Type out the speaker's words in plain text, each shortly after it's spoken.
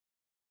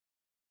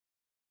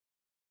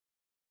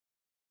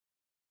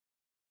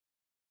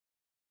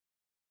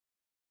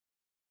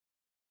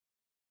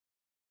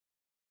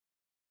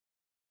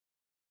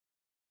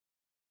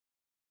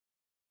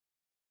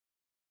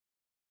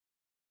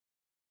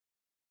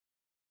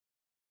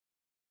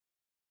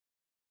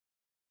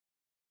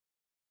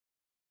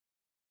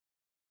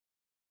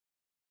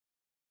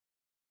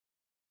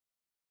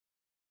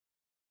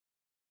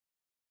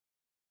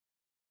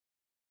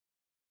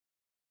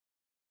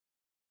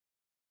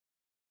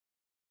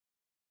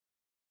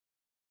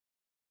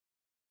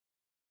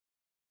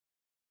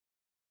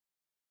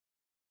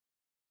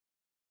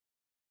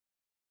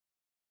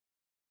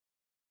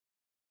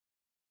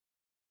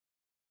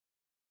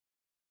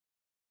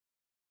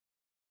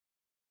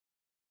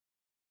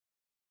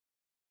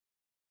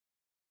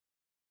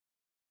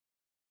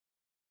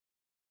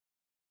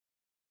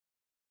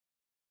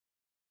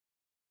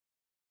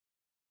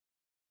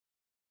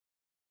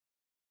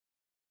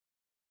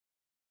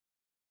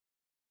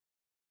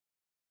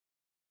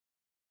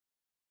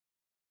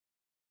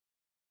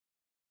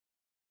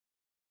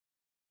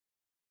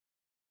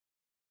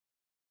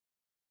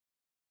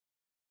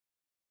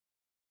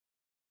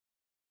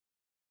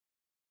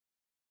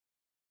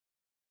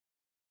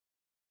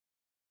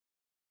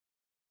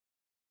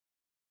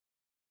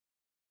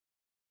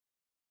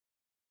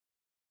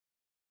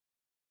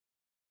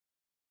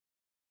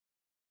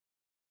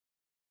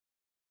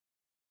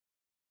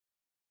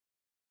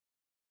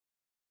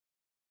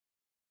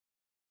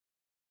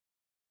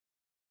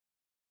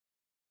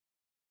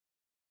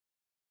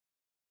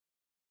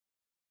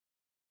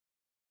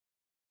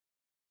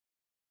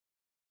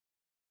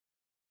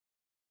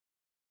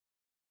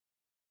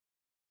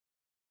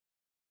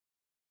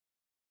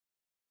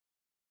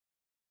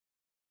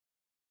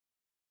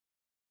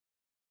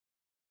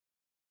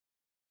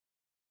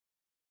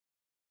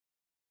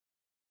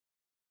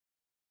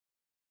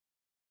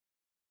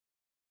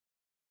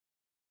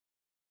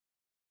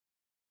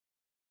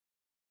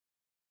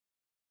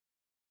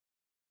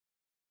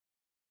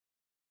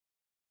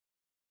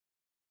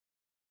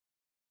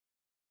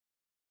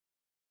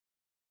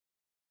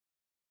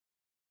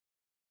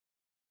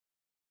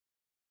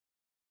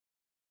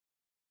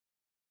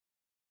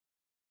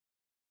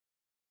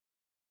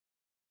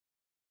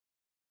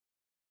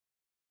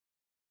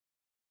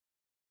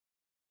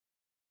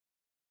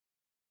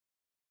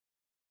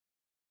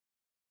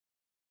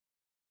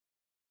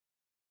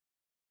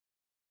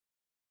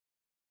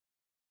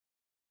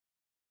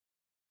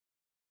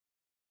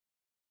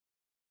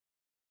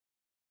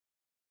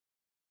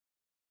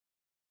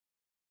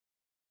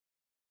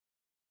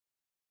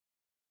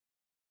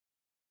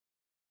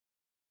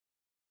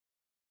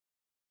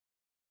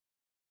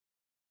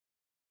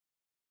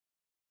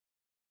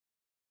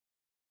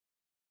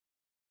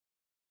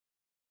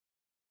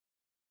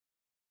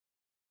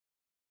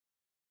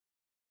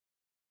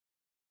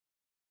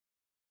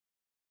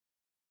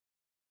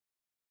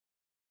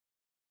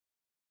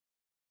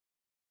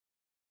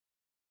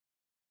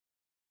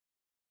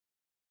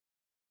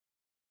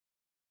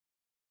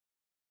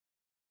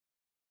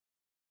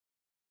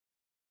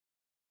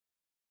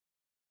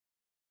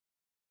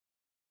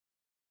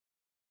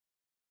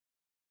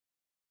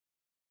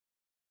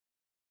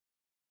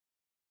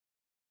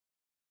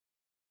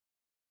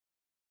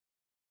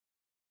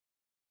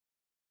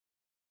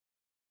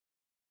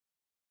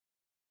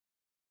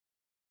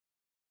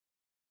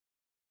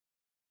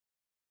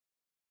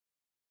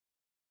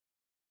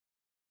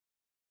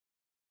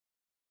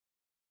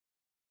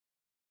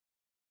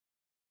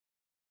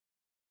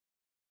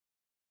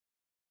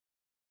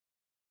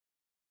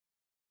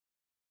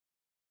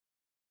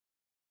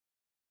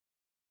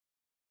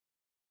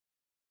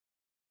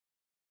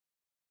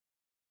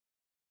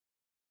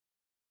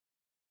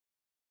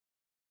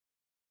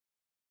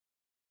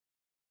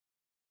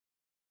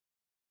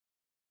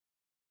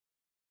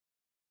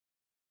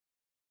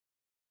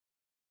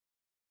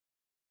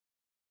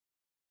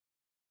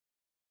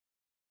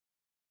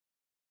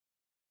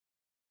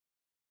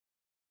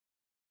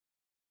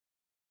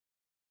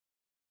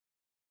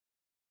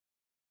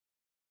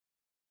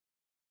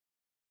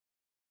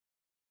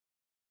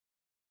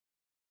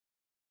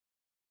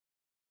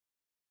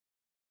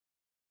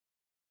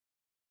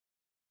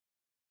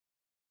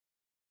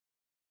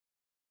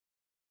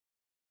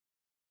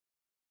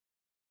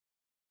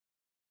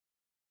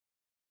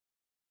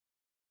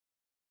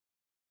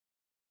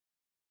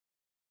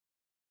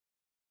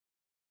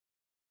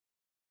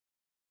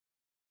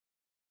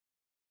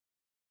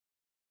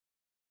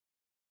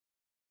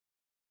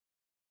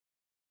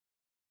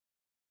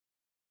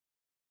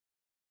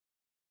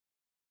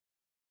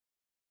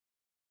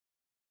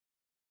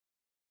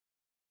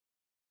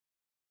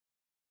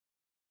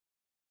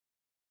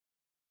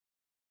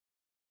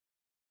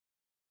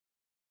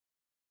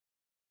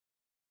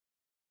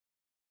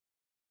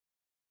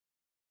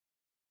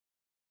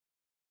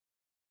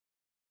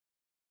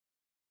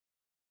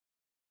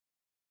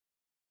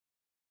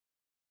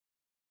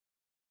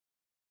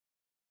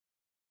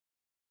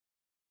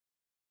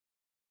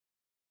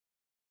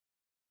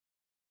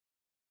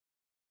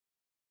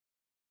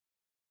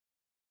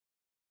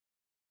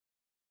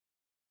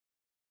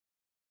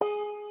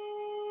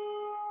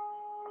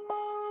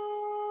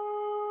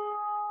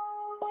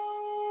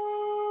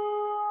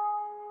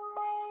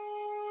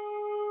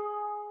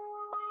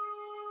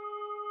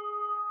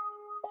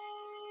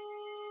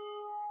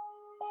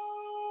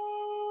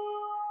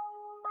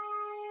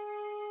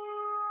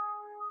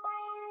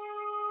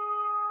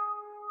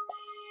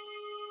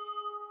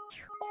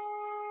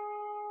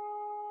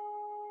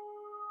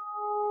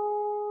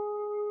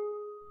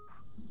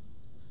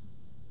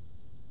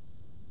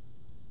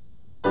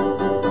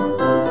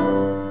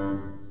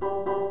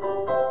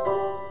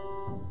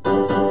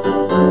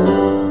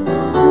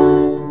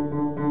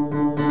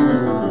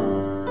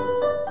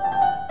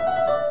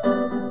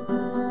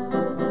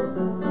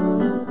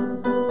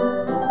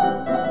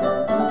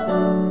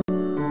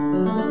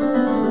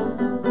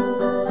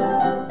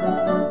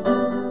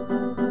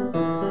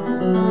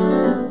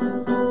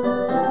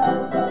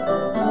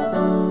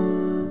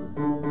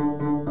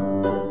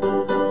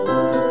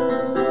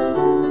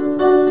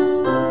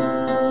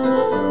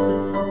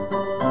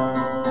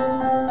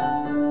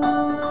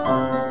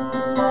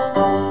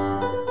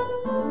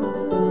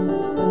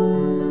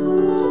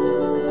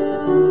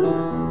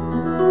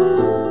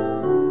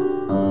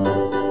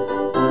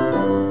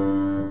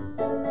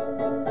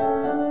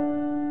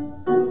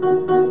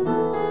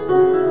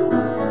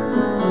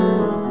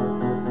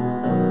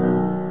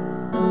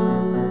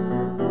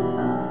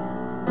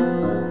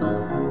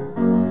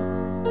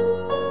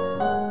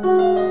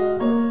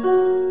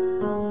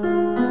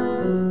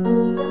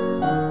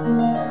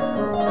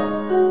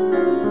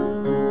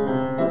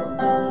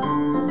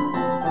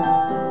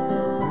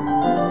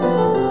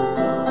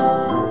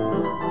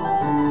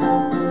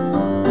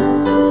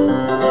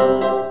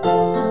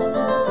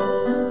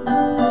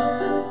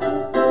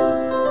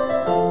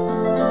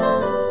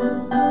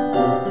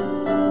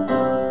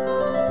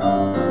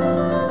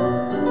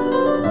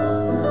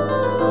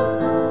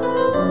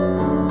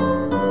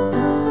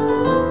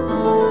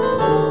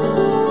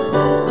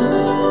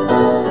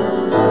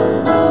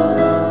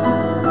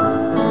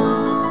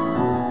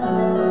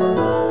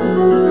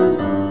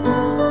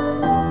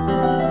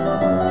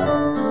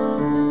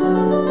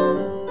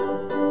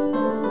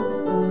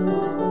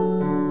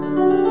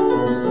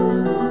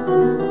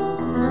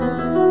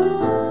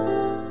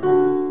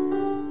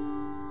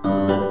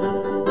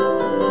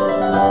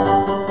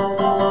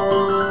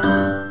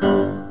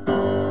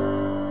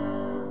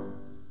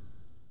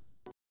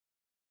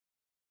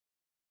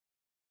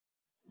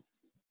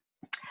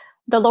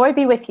The Lord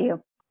be with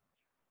you.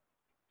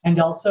 And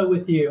also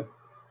with you.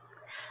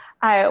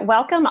 I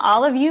welcome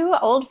all of you,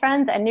 old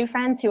friends and new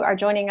friends, who are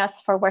joining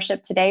us for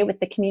worship today with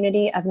the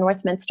community of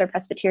Northminster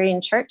Presbyterian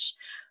Church.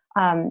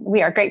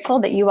 We are grateful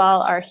that you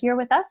all are here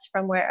with us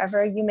from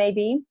wherever you may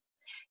be.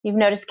 You've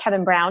noticed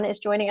Kevin Brown is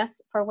joining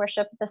us for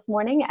worship this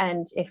morning,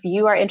 and if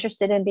you are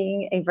interested in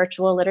being a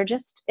virtual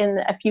liturgist in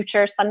a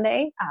future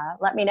Sunday,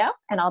 let me know,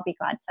 and I'll be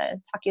glad to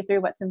talk you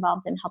through what's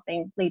involved in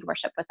helping lead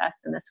worship with us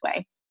in this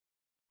way.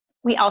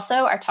 We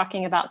also are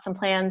talking about some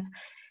plans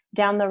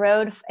down the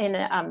road in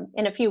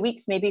a few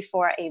weeks, maybe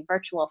for a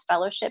virtual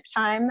fellowship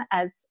time,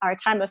 as our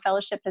time of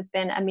fellowship has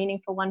been a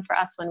meaningful one for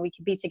us when we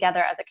could be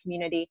together as a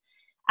community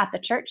at the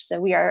church. So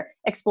we are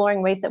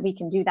exploring ways that we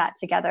can do that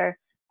together,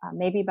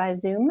 maybe by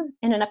Zoom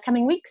in an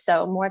upcoming week.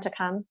 So more to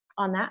come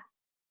on that.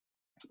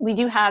 We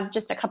do have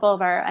just a couple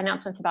of our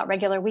announcements about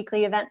regular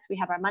weekly events. We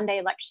have our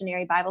Monday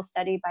lectionary Bible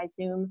study by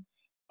Zoom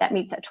that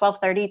meets at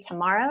 12:30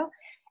 tomorrow.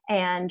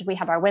 And we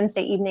have our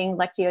Wednesday evening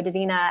Lectio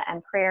Divina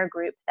and prayer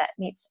group that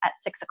meets at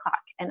 6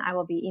 o'clock. And I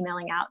will be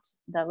emailing out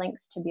the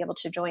links to be able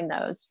to join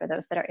those for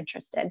those that are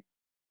interested.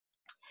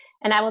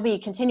 And I will be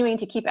continuing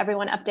to keep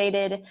everyone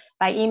updated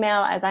by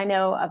email as I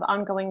know of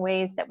ongoing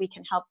ways that we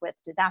can help with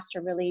disaster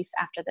relief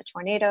after the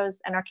tornadoes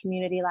in our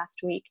community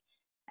last week,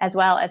 as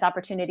well as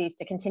opportunities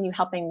to continue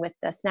helping with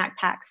the snack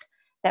packs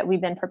that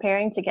we've been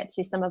preparing to get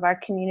to some of our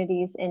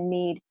communities in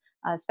need,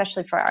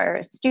 especially for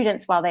our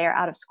students while they are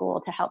out of school,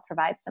 to help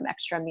provide some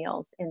extra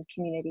meals in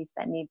communities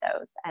that need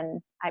those.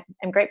 And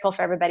I'm grateful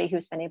for everybody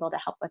who's been able to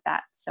help with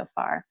that so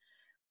far.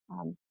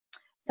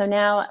 So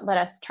now let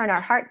us turn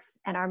our hearts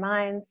and our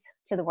minds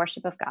to the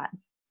worship of God.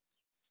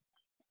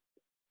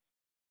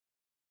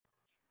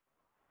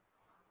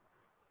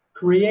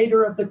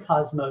 Creator of the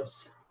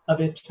cosmos,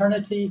 of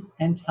eternity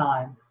and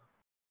time,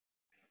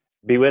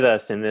 be with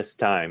us in this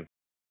time.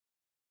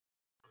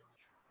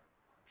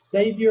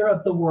 Savior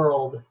of the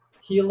world,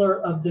 healer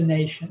of the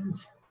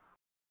nations,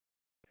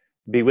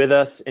 be with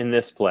us in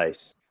this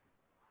place.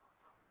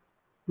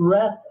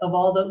 Breath of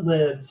all that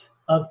lives,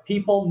 of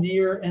people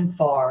near and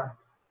far,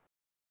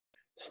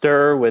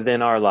 stir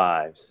within our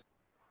lives.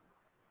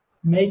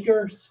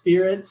 Maker,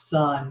 Spirit,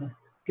 Son,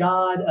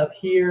 God of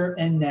here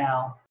and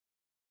now,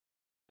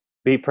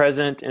 be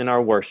present in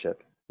our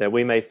worship, that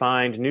we may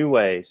find new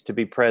ways to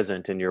be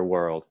present in your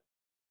world.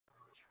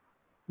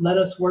 Let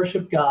us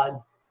worship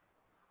God.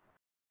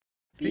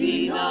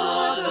 Be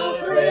not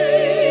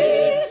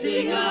afraid,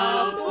 sing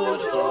out for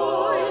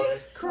joy,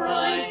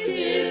 Christ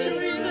is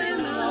risen,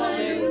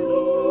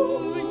 hallelujah.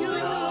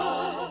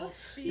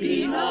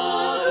 Be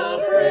not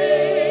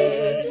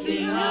afraid,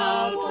 sing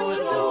out for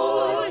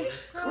joy,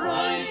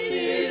 Christ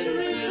is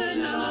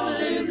risen,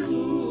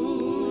 hallelujah.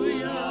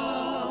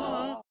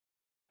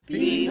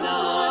 Be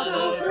not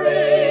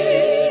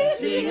afraid,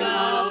 sing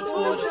out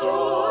for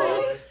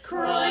joy,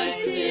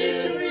 Christ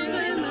is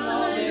risen,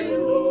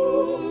 hallelujah.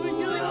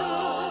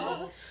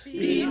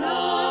 Be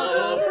not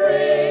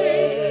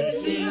afraid,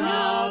 sing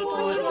out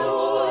for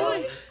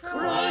joy,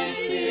 Christ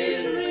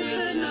is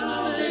risen,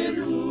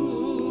 hallelujah.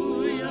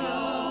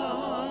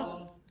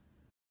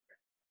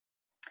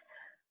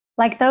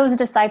 Like those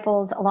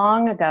disciples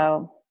long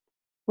ago,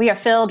 we are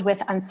filled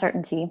with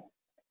uncertainty,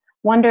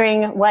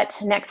 wondering what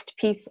next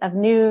piece of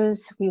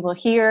news we will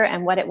hear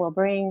and what it will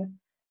bring,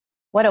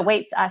 what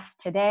awaits us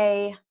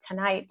today,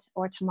 tonight,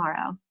 or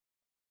tomorrow.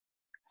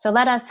 So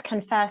let us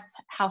confess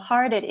how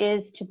hard it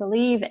is to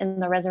believe in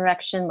the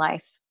resurrection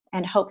life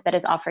and hope that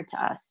is offered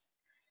to us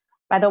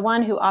by the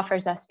one who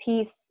offers us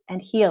peace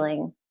and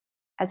healing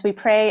as we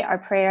pray our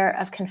prayer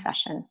of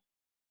confession.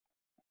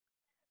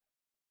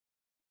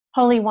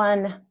 Holy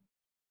One,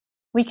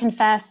 we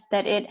confess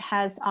that it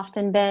has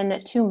often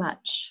been too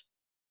much.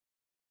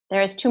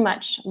 There is too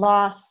much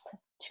loss,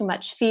 too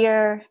much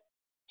fear,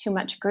 too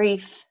much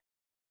grief,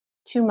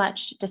 too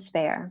much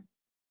despair.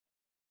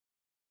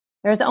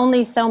 There's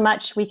only so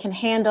much we can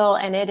handle,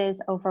 and it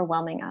is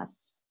overwhelming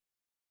us.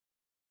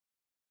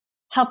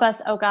 Help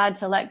us, O God,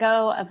 to let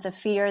go of the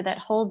fear that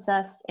holds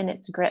us in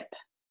its grip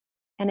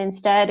and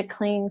instead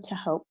cling to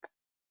hope.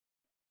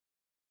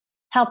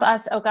 Help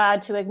us, O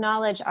God, to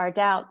acknowledge our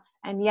doubts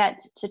and yet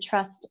to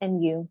trust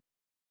in you,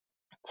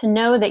 to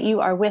know that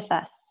you are with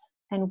us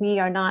and we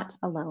are not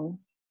alone.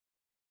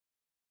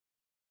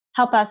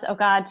 Help us, O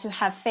God, to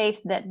have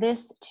faith that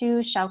this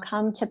too shall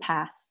come to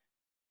pass.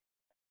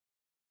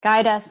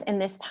 Guide us in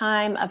this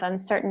time of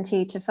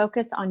uncertainty to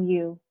focus on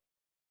you,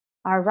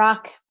 our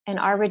rock and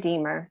our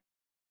Redeemer.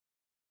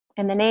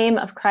 In the name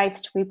of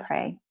Christ we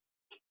pray.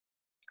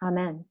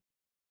 Amen.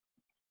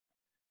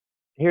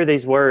 Hear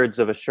these words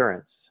of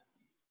assurance.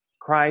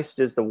 Christ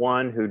is the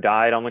one who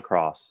died on the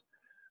cross,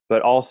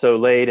 but also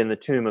laid in the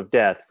tomb of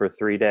death for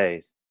 3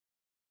 days.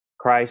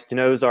 Christ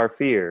knows our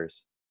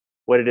fears,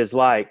 what it is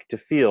like to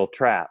feel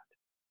trapped,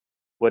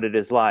 what it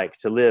is like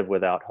to live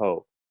without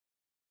hope.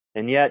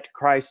 And yet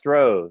Christ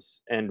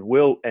rose, and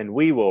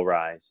we will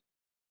rise.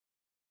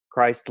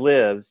 Christ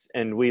lives,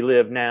 and we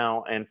live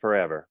now and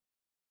forever.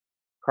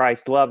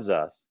 Christ loves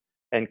us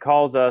and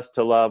calls us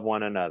to love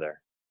one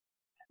another.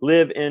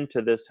 live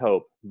into this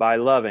hope by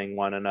loving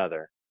one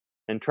another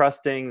and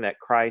trusting that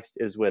Christ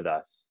is with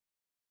us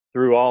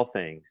through all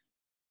things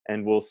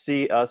and will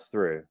see us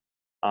through.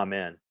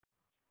 Amen.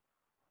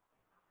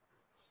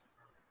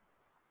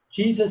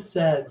 Jesus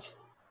says,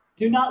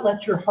 "Do not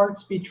let your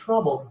hearts be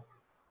troubled.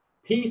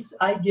 Peace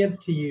I give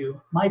to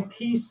you, my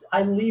peace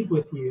I leave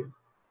with you.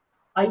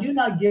 I do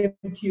not give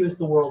to you as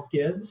the world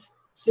gives,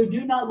 so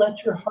do not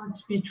let your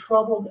hearts be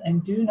troubled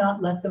and do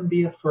not let them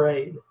be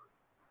afraid."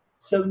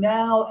 So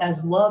now,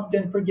 as loved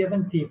and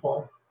forgiven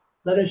people,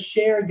 let us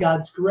share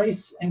God's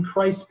grace and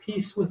Christ's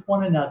peace with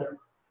one another.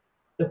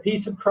 The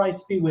peace of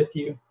Christ be with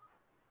you.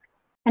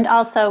 And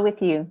also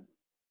with you.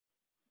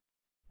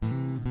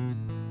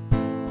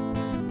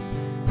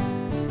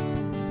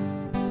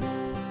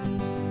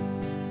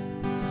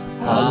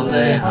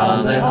 Halle,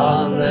 halle,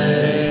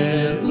 hallelujah.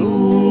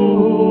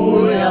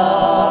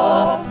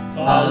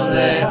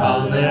 Halle,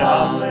 halle,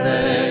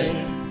 hallelujah.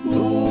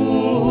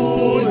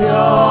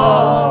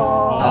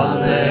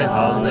 Halle,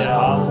 halle,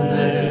 hallelujah.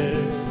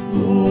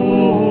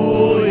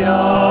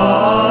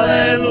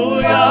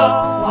 Hallelujah.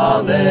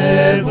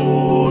 Hallelujah.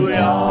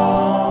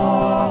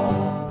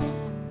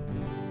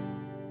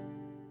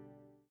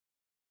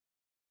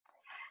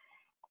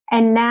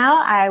 And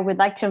now I would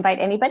like to invite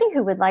anybody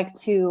who would like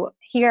to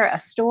hear a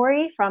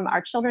story from our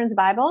children's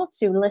Bible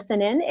to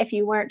listen in, if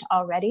you weren't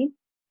already,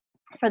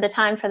 for the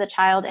Time for the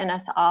Child in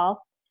Us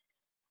All.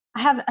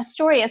 I have a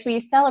story as we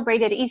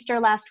celebrated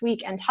Easter last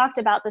week and talked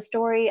about the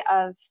story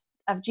of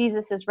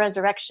Jesus'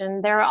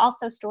 resurrection. There are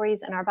also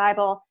stories in our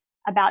Bible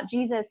about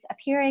Jesus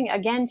appearing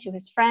again to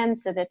his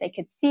friends so that they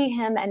could see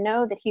him and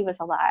know that he was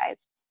alive.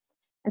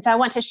 And so I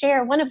want to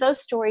share one of those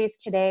stories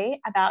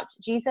today about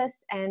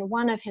Jesus and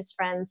one of his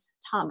friends,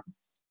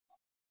 Thomas.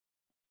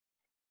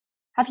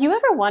 Have you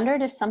ever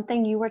wondered if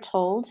something you were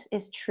told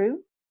is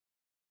true?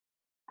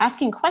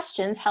 Asking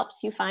questions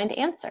helps you find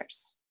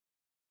answers.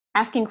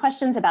 Asking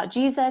questions about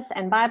Jesus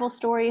and Bible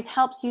stories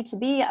helps you to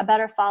be a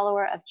better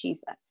follower of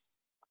Jesus.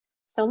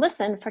 So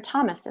listen for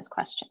Thomas's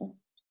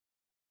question.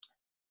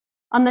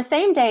 On the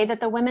same day that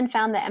the women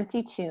found the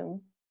empty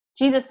tomb,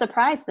 Jesus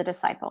surprised the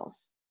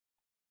disciples.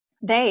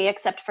 They,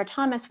 except for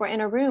Thomas, were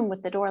in a room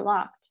with the door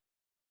locked.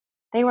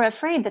 They were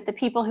afraid that the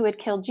people who had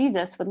killed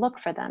Jesus would look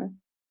for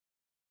them.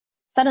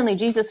 Suddenly,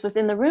 Jesus was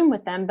in the room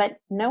with them,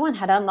 but no one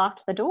had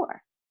unlocked the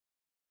door.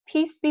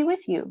 "Peace be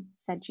with you,"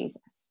 said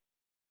Jesus.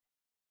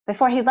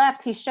 Before he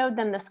left, he showed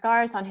them the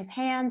scars on his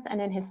hands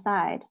and in his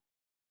side.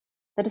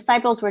 The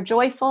disciples were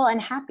joyful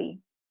and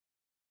happy.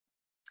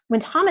 When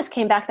Thomas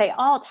came back, they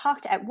all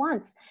talked at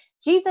once.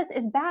 "Jesus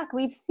is back.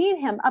 We've seen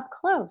him up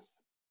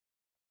close."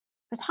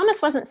 But Thomas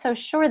wasn't so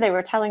sure they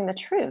were telling the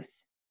truth.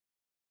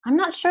 "I'm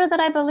not sure that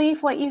I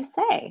believe what you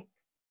say.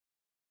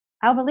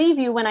 I'll believe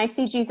you when I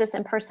see Jesus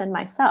in person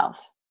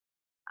myself.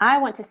 I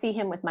want to see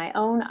him with my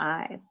own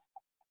eyes."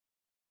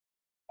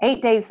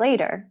 8 days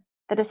later,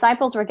 the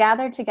disciples were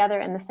gathered together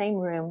in the same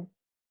room.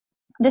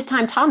 This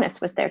time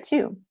Thomas was there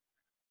too.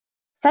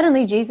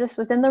 Suddenly Jesus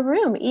was in the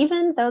room,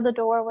 even though the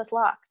door was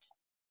locked.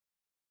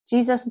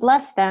 Jesus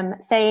blessed them,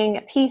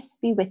 saying, "Peace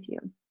be with you."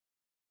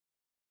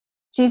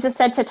 Jesus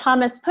said to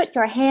Thomas, "Put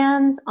your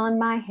hands on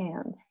my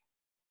hands.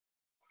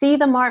 See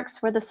the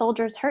marks where the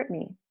soldiers hurt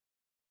me.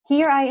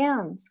 Here I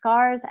am,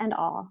 scars and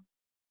all.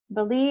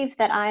 Believe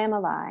that I am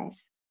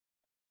alive."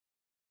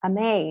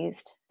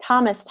 Amazed,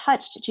 Thomas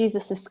touched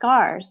Jesus'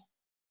 scars.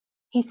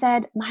 He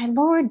said, "My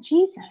Lord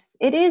Jesus,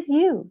 it is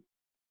you."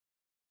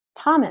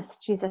 "Thomas,"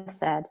 Jesus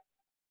said,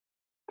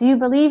 "do you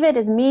believe it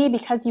is me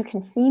because you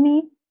can see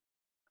me?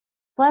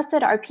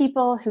 Blessed are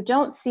people who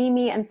don't see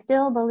me and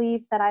still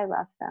believe that I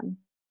love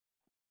them."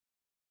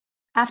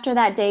 After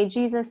that day,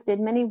 Jesus did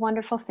many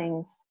wonderful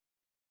things.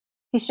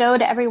 He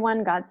showed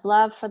everyone God's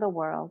love for the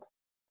world.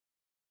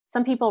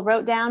 Some people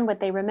wrote down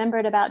what they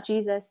remembered about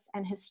Jesus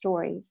and his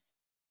stories.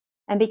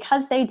 And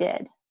because they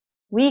did,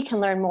 we can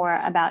learn more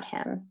about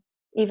him,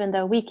 even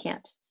though we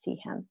can't see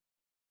him.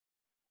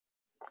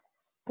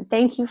 But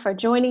thank you for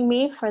joining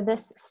me for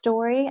this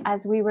story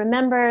as we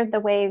remember the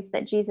ways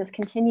that Jesus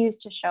continues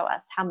to show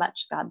us how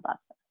much God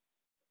loves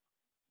us.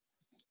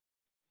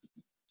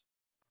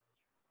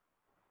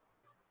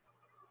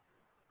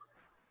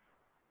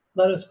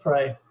 Let us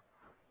pray.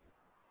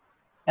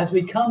 As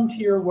we come to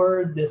your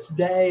word this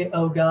day,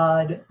 O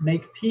God,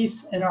 make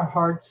peace in our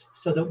hearts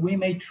so that we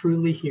may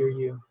truly hear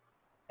you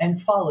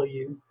and follow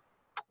you,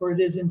 for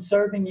it is in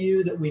serving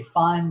you that we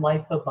find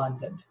life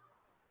abundant.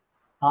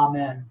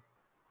 Amen.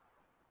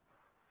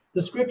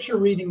 The scripture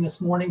reading this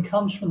morning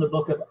comes from the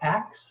book of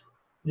Acts.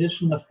 It is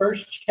from the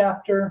first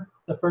chapter,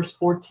 the first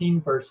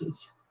 14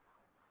 verses.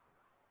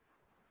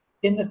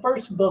 In the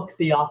first book,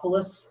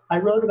 Theophilus, I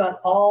wrote about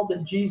all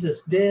that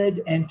Jesus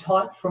did and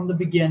taught from the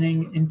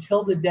beginning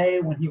until the day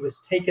when he was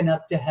taken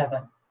up to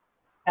heaven,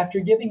 after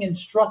giving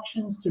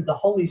instructions through the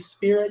Holy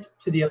Spirit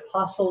to the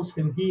apostles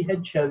whom he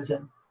had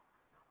chosen.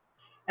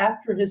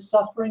 After his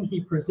suffering,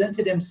 he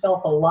presented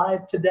himself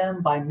alive to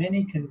them by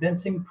many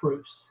convincing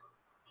proofs,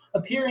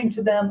 appearing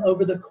to them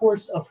over the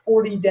course of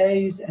 40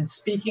 days and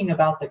speaking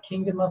about the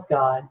kingdom of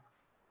God.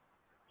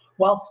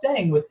 While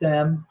staying with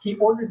them, he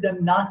ordered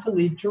them not to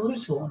leave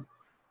Jerusalem,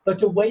 but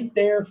to wait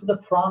there for the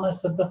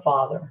promise of the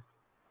Father.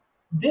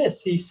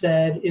 This, he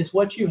said, is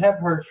what you have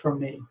heard from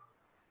me.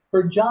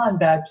 For John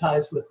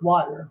baptized with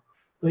water,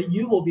 but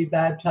you will be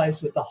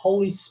baptized with the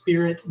Holy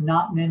Spirit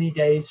not many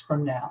days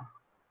from now.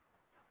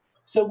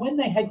 So when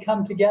they had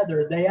come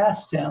together, they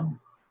asked him,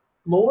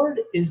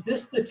 Lord, is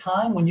this the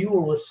time when you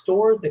will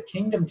restore the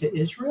kingdom to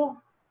Israel?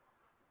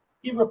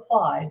 He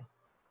replied,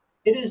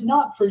 It is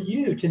not for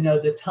you to know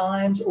the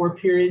times or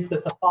periods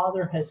that the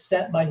Father has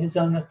set by his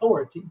own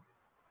authority,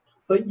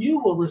 but you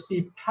will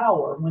receive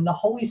power when the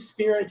Holy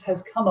Spirit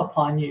has come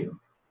upon you,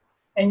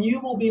 and you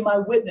will be my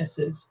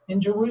witnesses in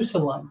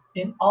Jerusalem,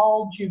 in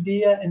all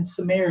Judea and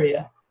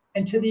Samaria,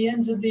 and to the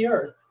ends of the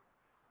earth.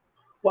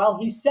 While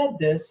he said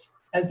this,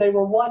 as they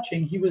were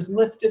watching, he was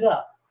lifted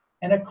up,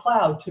 and a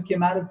cloud took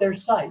him out of their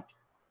sight.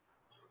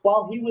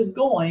 While he was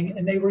going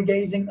and they were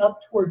gazing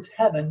up towards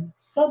heaven,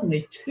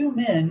 suddenly 2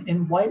 men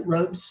in white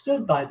robes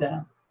stood by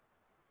them.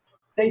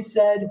 They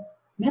said,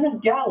 Men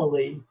of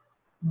Galilee,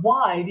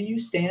 why do you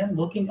stand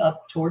looking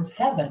up towards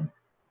heaven?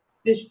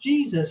 This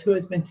Jesus who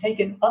has been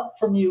taken up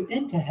from you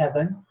into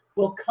heaven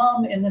will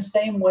come in the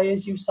same way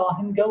as you saw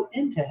him go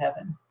into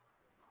heaven.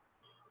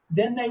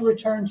 Then they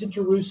returned to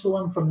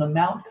Jerusalem from the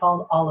mount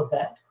called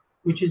Olivet,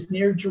 which is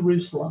near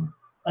Jerusalem,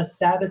 a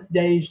Sabbath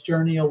day's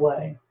journey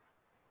away.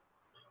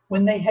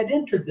 When they had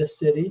entered the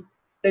city,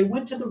 they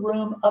went to the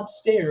room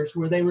upstairs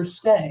where they were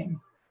staying.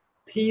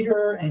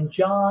 Peter and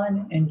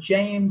John and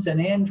James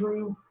and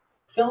Andrew,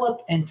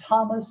 Philip and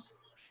Thomas,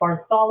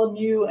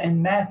 Bartholomew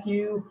and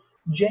Matthew,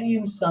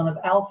 James son of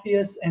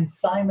Alphaeus and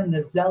Simon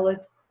the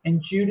Zealot,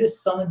 and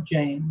Judas son of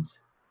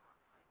James.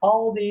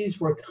 All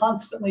these were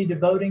constantly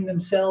devoting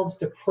themselves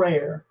to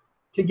prayer,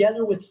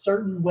 together with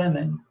certain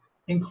women,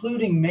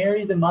 including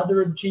Mary the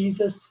mother of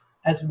Jesus,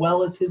 as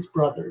well as his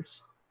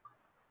brothers.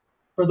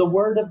 For the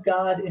word of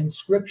God in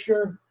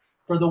Scripture,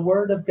 for the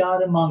word of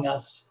God among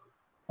us,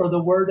 for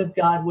the word of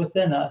God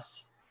within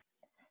us.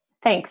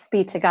 Thanks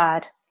be to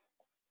God.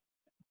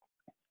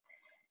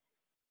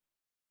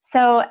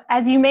 So,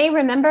 as you may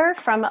remember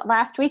from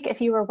last week,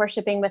 if you were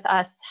worshiping with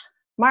us,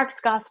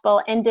 Mark's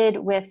gospel ended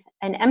with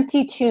an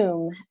empty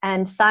tomb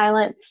and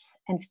silence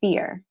and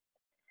fear.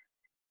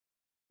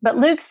 But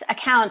Luke's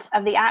account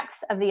of the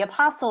Acts of the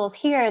Apostles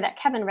here that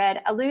Kevin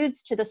read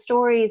alludes to the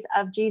stories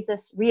of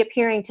Jesus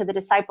reappearing to the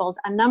disciples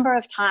a number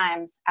of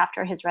times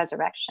after his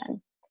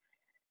resurrection.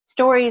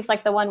 Stories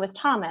like the one with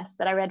Thomas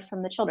that I read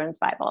from the Children's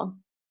Bible.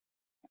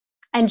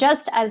 And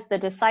just as the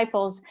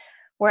disciples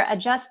were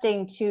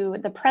adjusting to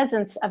the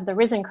presence of the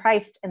risen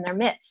Christ in their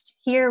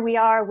midst, here we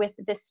are with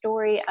this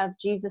story of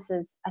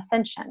Jesus's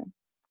ascension.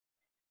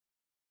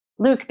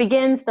 Luke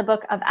begins the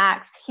book of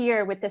Acts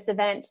here with this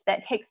event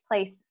that takes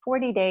place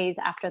 40 days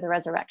after the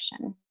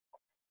resurrection.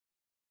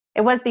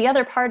 It was the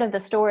other part of the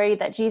story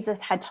that Jesus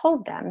had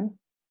told them,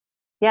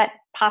 yet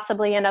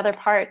possibly another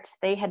part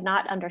they had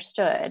not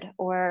understood,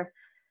 or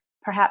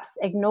perhaps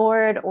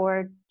ignored,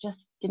 or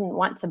just didn't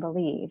want to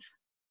believe.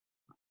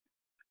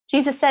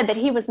 Jesus said that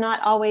he was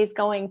not always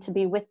going to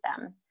be with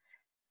them,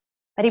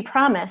 but he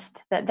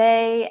promised that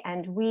they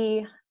and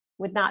we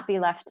would not be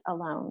left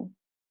alone.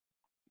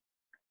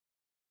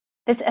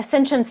 This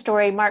ascension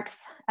story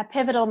marks a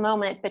pivotal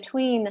moment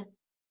between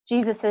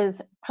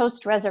Jesus's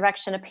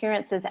post-resurrection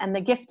appearances and the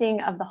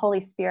gifting of the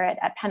Holy Spirit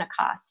at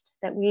Pentecost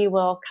that we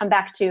will come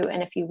back to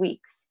in a few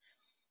weeks.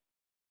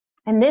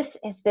 And this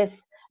is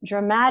this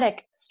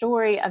dramatic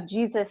story of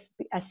Jesus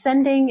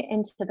ascending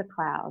into the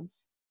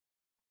clouds.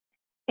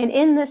 And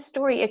in this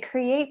story, it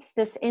creates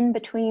this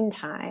in-between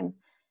time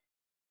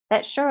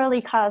that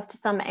surely caused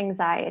some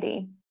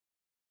anxiety.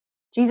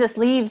 Jesus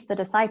leaves the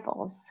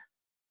disciples,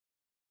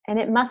 and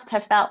it must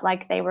have felt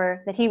like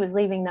that he was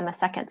leaving them a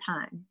second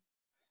time.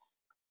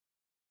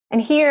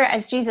 And here,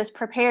 as Jesus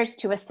prepares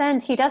to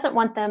ascend, he doesn't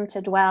want them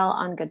to dwell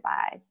on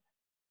goodbyes.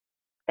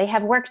 They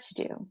have work to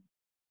do.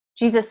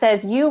 Jesus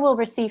says, "You will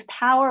receive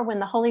power when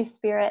the Holy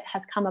Spirit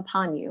has come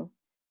upon you,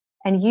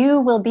 and you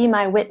will be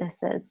my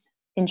witnesses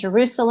in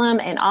Jerusalem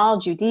and all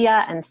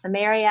Judea and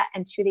Samaria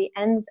and to the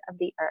ends of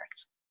the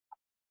earth."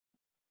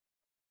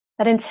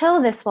 But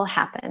until this will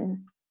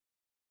happen,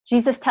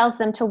 Jesus tells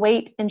them to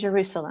wait in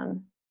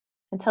Jerusalem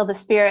until the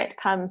Spirit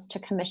comes to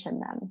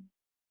commission them.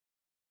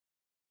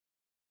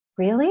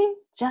 Really?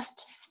 Just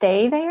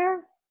stay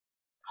there?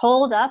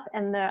 Hold up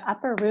in the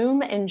upper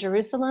room in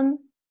Jerusalem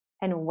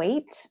and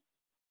wait?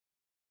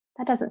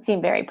 That doesn't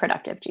seem very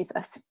productive,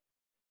 Jesus.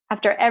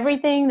 After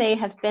everything they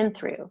have been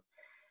through,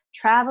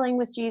 traveling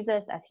with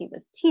Jesus as he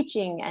was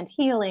teaching and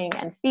healing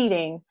and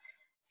feeding,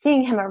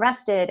 seeing him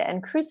arrested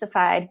and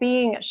crucified,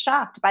 being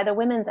shocked by the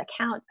women's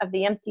account of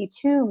the empty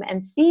tomb,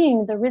 and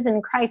seeing the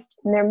risen Christ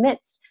in their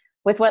midst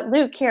with what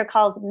Luke here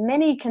calls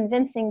many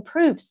convincing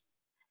proofs,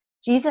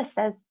 Jesus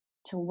says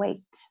to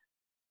wait.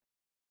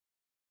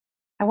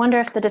 I wonder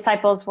if the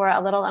disciples were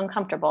a little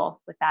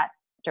uncomfortable with that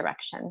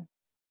direction.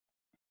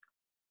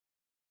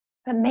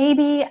 But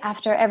maybe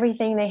after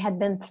everything they had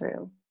been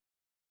through,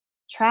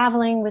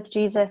 traveling with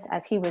Jesus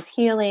as he was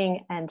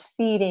healing and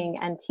feeding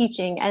and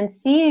teaching, and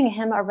seeing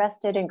him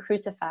arrested and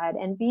crucified,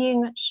 and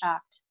being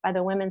shocked by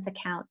the women's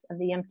account of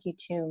the empty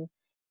tomb,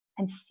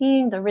 and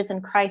seeing the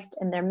risen Christ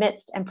in their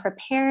midst, and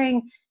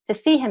preparing to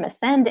see him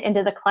ascend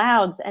into the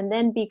clouds and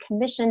then be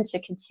commissioned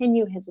to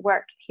continue his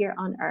work here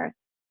on earth.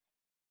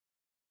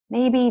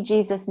 Maybe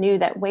Jesus knew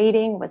that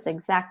waiting was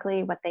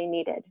exactly what they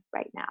needed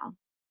right now.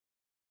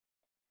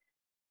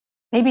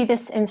 Maybe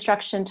this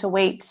instruction to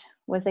wait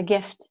was a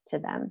gift to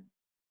them,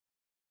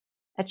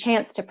 a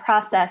chance to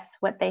process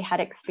what they had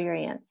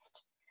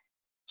experienced,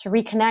 to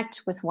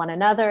reconnect with one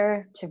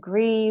another, to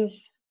grieve,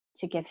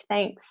 to give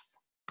thanks,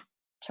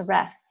 to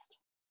rest.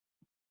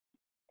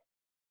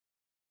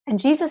 And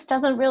Jesus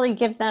doesn't really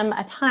give them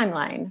a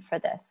timeline for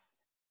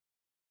this,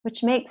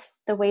 which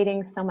makes the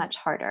waiting so much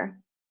harder.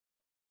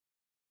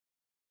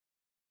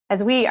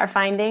 As we are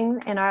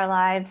finding in our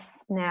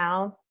lives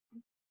now,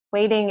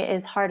 waiting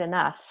is hard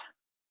enough,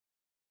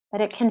 but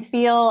it can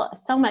feel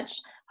so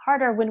much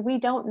harder when we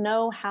don't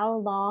know how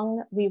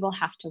long we will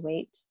have to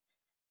wait,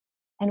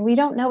 and we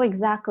don't know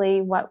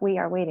exactly what we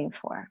are waiting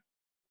for.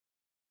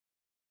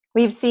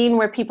 We've seen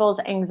where people's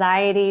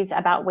anxieties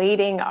about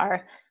waiting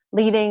are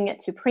leading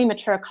to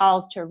premature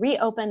calls to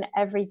reopen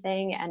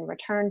everything and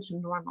return to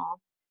normal,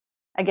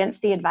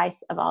 against the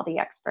advice of all the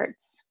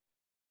experts.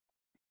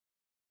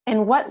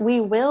 And what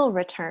we will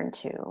return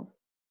to,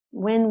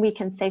 when we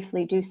can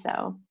safely do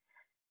so,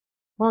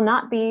 will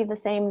not be the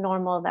same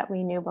normal that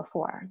we knew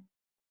before.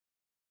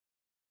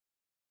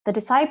 The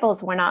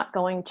disciples were not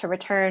going to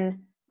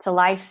return to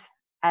life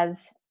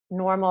as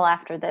normal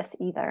after this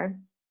either.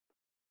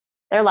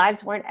 Their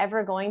lives weren't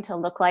ever going to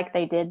look like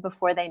they did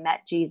before they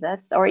met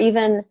Jesus, or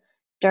even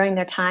during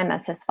their time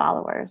as his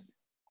followers.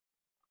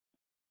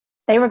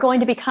 They were going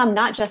to become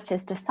not just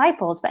his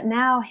disciples, but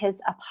now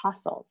his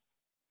apostles,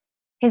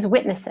 his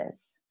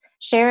witnesses,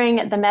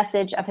 sharing the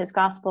message of his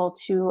gospel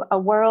to a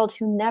world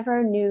who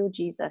never knew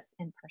Jesus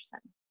in person.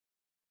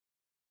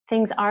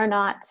 Things are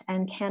not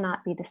and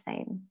cannot be the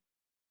same.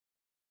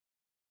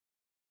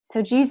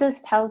 So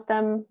Jesus tells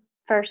them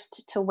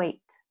first to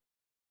wait.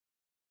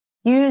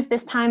 Use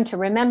this time to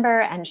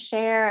remember and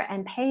share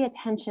and pay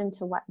attention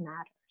to what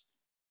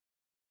matters.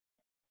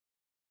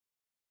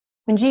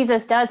 When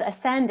Jesus does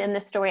ascend in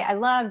this story, I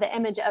love the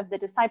image of the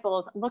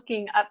disciples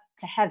looking up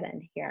to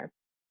heaven here.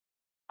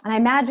 And I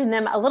imagine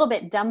them a little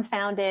bit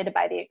dumbfounded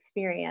by the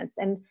experience.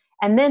 And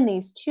then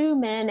these two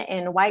men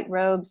in white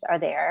robes are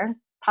there.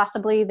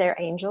 Possibly they're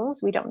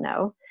angels, we don't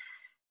know.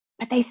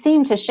 But they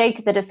seem to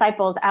shake the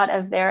disciples out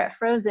of their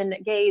frozen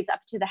gaze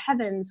up to the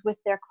heavens with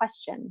their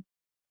question,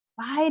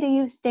 "Why do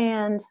you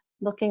stand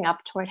looking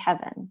up toward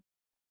heaven?"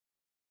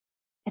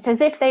 It's as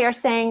if they are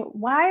saying,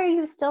 "Why are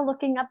you still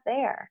looking up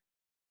there?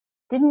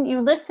 Didn't you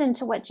listen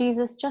to what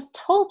Jesus just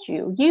told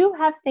you? You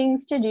have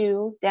things to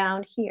do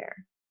down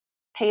here.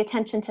 Pay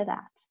attention to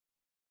that."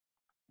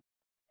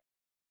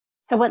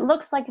 So what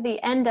looks like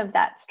the end of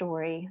that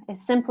story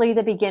is simply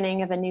the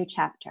beginning of a new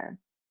chapter.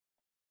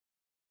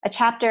 A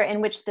chapter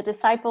in which the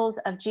disciples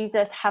of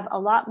Jesus have a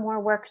lot more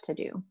work to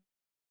do.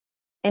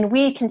 And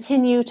we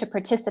continue to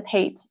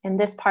participate in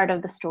this part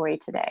of the story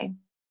today.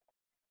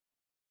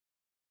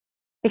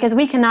 Because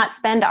we cannot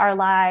spend our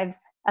lives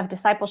of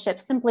discipleship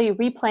simply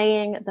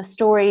replaying the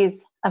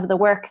stories of the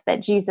work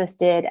that Jesus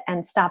did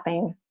and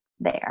stopping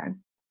there.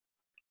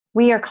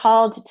 We are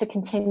called to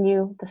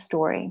continue the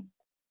story,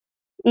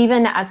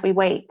 even as we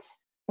wait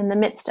in the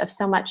midst of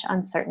so much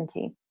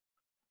uncertainty.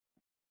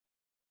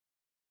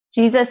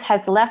 Jesus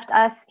has left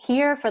us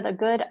here for the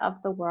good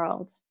of the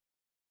world,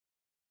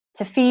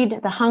 to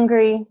feed the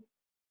hungry,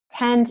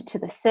 tend to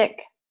the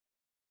sick,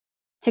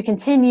 to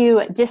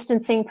continue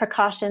distancing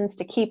precautions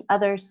to keep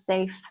others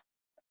safe,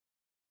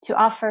 to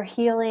offer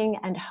healing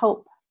and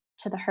hope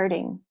to the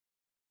hurting,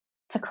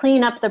 to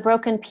clean up the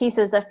broken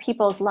pieces of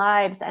people's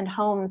lives and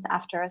homes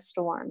after a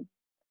storm,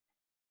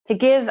 to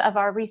give of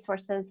our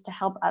resources to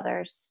help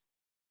others,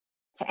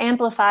 to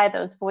amplify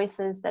those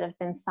voices that have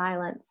been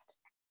silenced,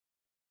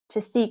 to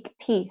seek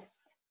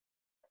peace,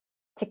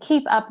 to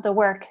keep up the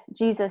work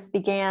Jesus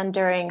began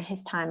during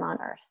his time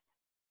on earth.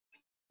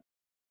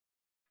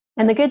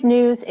 And the good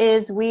news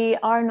is we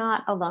are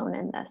not alone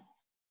in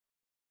this.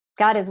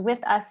 God is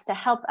with us to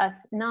help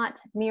us not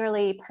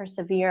merely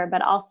persevere,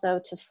 but also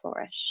to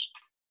flourish.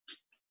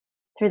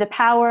 Through the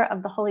power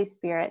of the Holy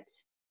Spirit,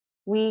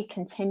 we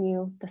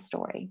continue the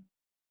story.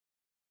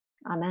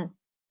 Amen.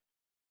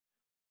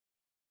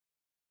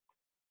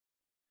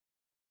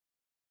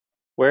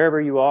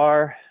 Wherever you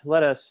are,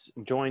 let us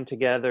join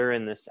together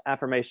in this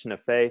affirmation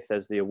of faith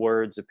as the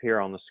words appear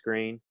on the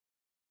screen.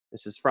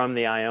 This is from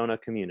the Iona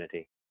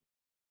community.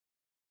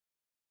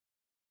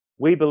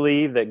 We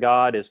believe that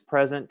God is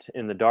present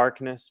in the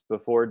darkness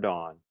before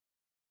dawn,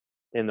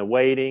 in the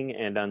waiting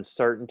and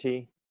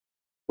uncertainty,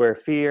 where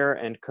fear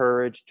and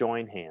courage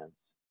join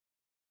hands.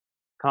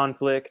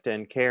 Conflict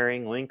and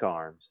caring link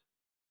arms,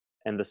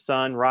 and the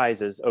sun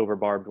rises over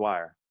barbed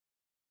wire.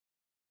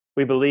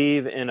 We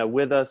believe in a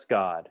with us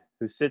God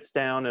who sits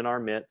down in our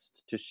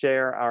midst to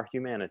share our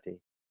humanity.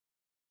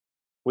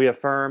 We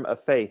affirm a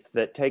faith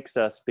that takes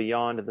us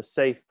beyond the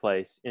safe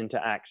place into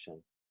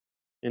action,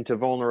 into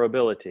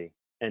vulnerability,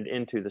 and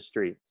into the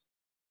streets.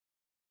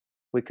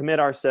 We commit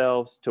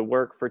ourselves to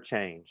work for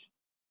change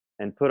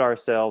and put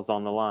ourselves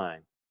on the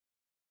line,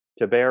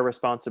 to bear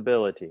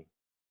responsibility,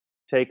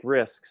 take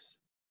risks,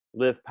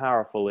 live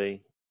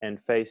powerfully,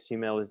 and face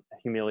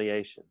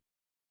humiliation,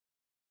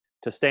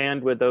 to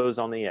stand with those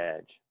on the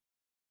edge,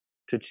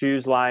 to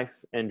choose life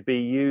and be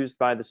used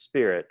by the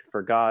Spirit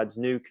for God's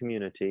new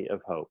community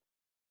of hope.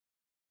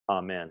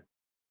 Amen.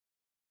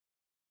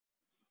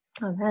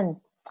 Amen.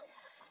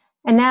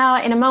 And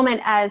now, in a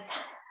moment, as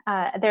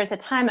there's a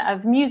time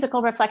of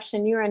musical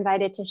reflection, you're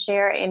invited to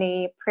share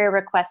any prayer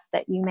requests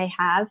that you may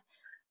have,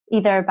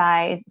 either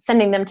by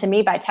sending them to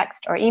me by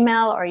text or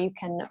email, or you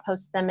can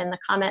post them in the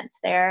comments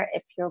there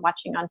if you're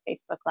watching on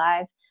Facebook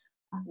Live.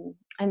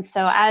 And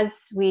so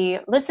as we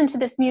listen to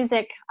this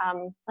music,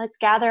 let's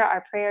gather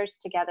our prayers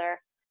together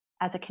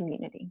as a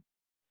community.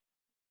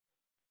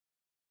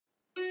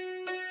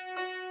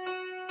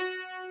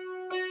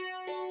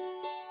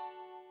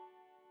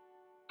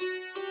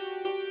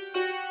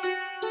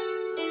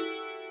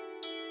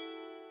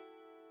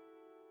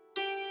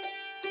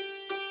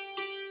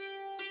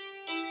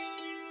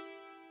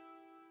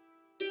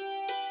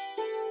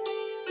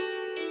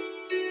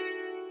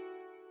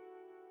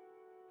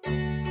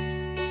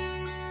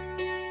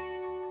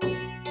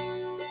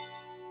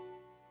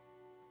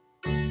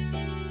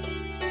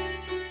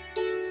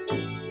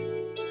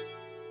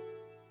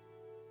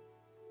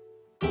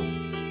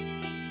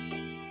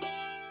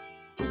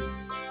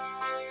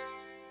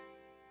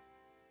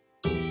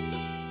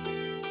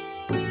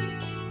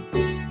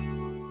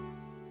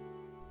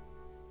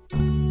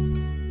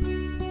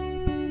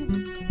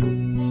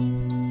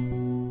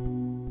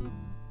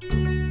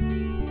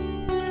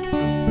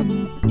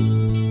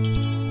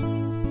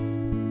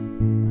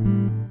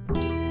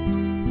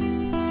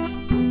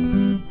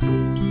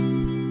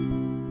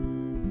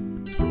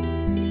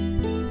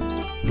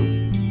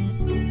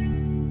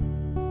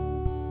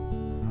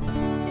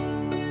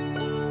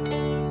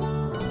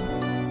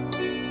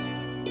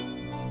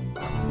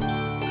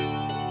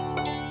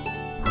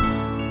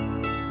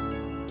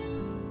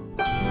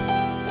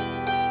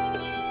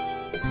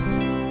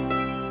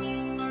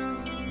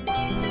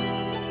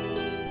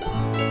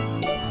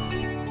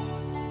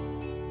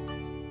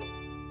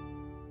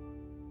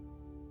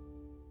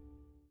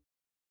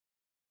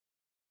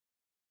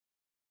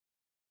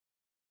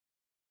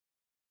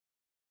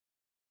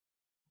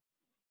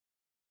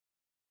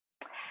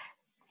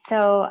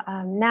 So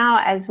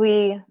now as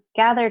we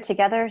gather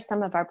together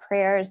some of our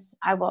prayers,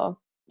 I will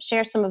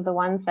share some of the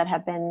ones that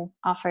have been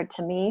offered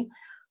to me.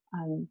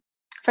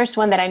 First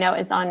one that I know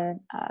is on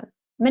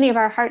many of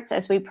our hearts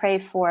as we pray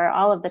for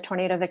all of the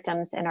tornado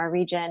victims in our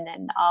region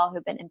and all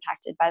who've been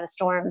impacted by the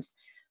storms,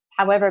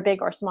 however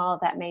big or small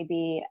that may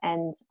be.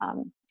 And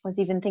was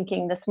even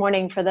thinking this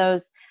morning for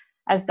those,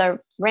 as the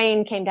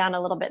rain came down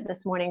a little bit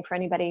this morning, for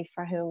anybody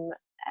for whom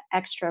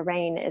extra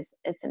rain is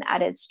an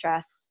added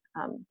stress.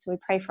 So we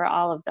pray for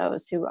all of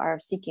those who are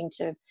seeking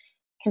to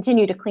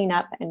continue to clean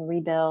up and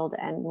rebuild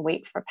and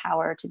wait for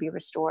power to be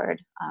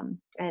restored.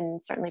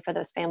 And certainly for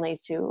those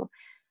families who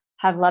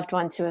have loved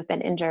ones who have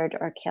been injured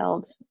or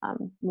killed,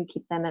 we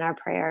keep them in our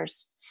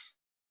prayers.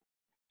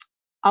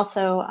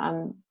 Also,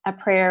 a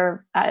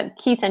prayer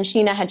Keith and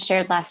Sheena had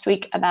shared last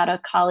week about a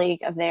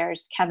colleague of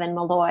theirs, Kevin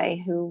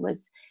Malloy, who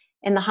was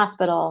in the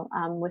hospital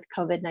with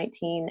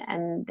COVID-19,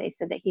 and they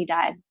said that he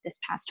died this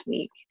past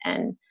week.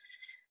 And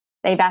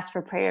they've asked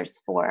for prayers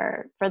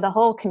for the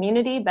whole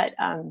community, but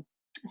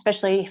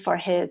especially for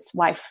his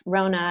wife,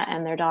 Rona,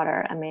 and their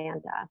daughter,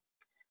 Amanda.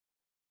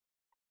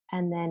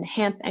 And then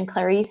Hamp and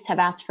Clarice have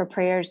asked for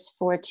prayers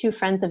for two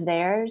friends of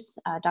theirs,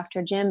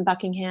 Dr. Jim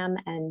Buckingham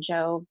and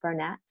Joe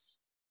Burnett.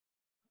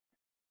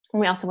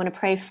 And we also want to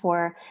pray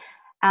for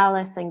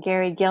Alice and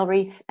Gary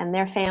Gilreath and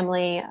their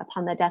family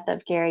upon the death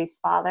of Gary's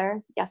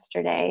father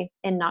yesterday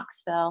in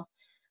Knoxville.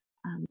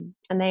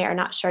 And they are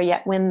not sure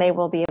yet when they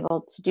will be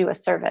able to do a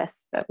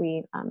service, but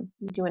we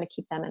do want to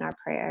keep them in our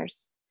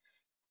prayers.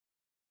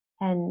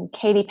 And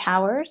Katie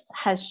Powers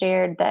has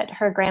shared that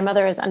her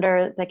grandmother is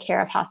under the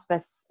care of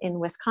hospice in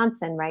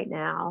Wisconsin right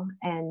now,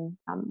 and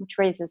which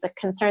raises a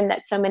concern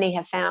that so many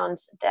have found,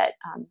 that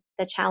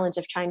the challenge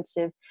of trying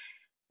to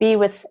be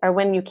with, or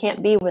when you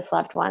can't be with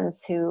loved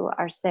ones who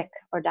are sick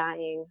or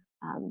dying,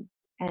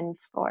 and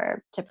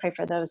to pray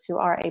for those who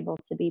are able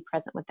to be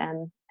present with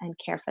them and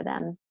care for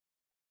them.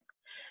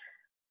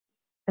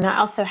 And I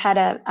also had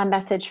a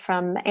message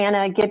from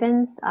Anna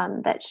Gibbons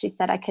that she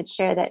said I could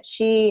share, that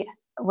she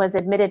was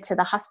admitted to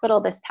the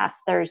hospital this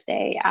past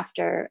Thursday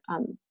after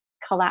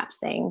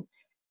collapsing.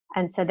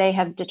 And so they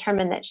have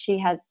determined that she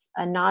has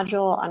a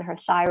nodule on her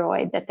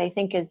thyroid that they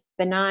think is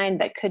benign,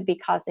 but could be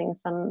causing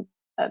some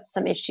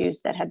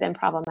issues that have been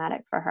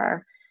problematic for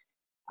her.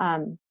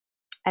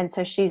 And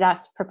so she's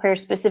asked for prayer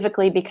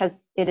specifically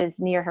because it is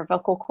near her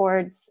vocal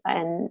cords.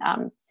 And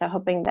so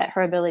hoping that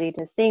her ability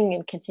to sing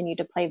and continue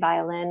to play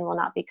violin will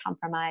not be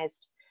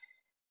compromised.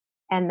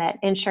 and that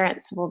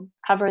insurance will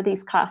cover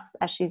these costs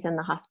as she's in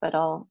the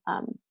hospital.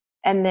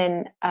 And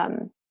then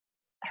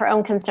her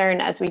own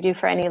concern, as we do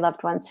for any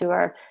loved ones who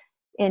are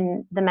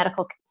in the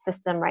medical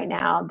system right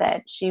now,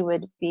 that she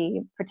would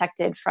be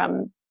protected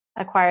from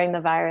acquiring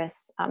the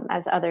virus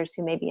as others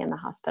who may be in the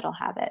hospital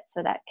have it.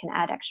 So that can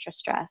add extra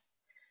stress.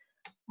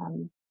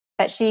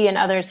 But she and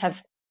others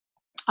have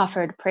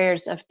offered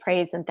prayers of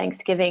praise and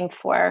thanksgiving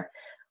for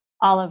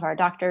all of our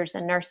doctors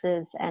and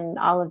nurses and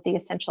all of the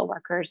essential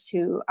workers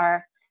who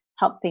are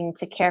helping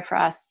to care for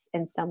us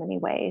in so many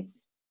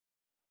ways.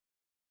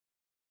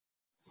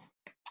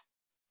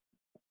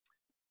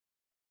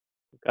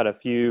 We've got a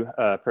few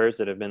prayers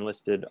that have been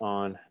listed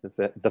on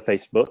the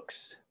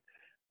Facebooks.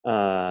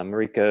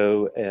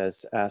 Mariko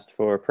has asked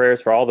for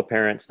prayers for all the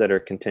parents that are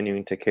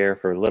continuing to care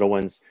for little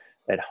ones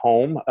at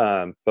home,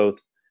 both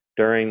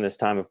during this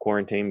time of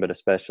quarantine, but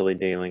especially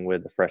dealing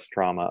with the fresh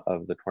trauma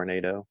of the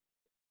tornado.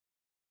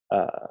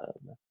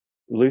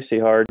 Lucy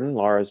Harden,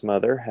 Laura's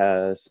mother,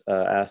 has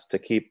asked to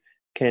keep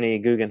Kenny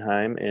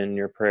Guggenheim in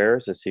your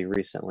prayers as he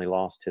recently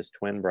lost his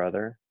twin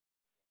brother.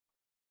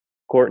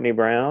 Courtney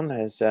Brown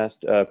has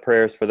asked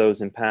prayers for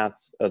those in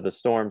paths of the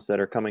storms that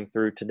are coming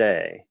through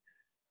today.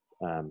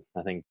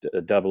 I think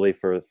doubly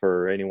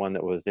for anyone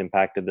that was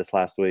impacted this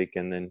last week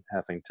and then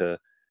having to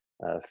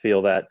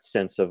feel that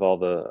sense of all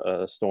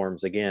the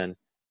storms again.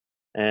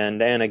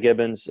 And Anna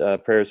Gibbons,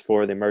 prayers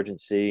for the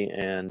emergency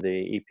and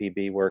the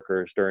EPB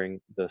workers during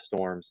the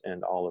storms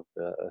and all of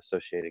the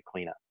associated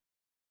cleanup.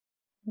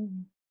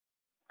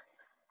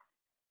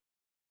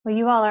 Well,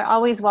 you all are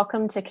always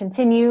welcome to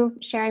continue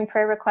sharing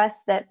prayer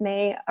requests that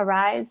may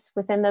arise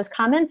within those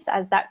comments,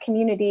 as that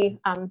community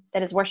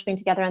that is worshiping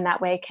together in that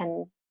way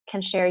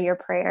can share your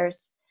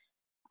prayers.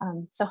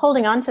 So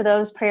holding on to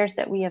those prayers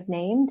that we have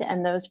named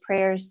and those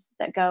prayers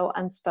that go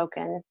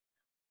unspoken,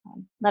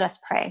 let us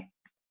pray.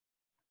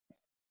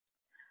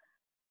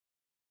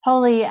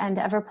 Holy and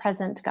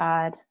ever-present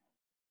God,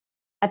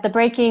 at the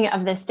breaking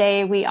of this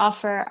day, we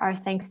offer our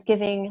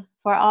thanksgiving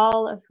for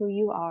all of who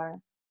you are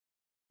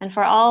and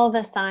for all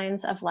the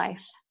signs of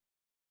life.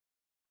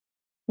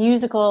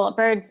 Musical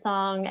bird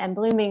song and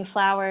blooming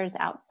flowers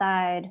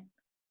outside,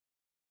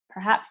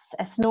 perhaps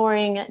a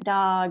snoring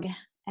dog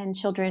and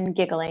children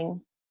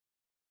giggling.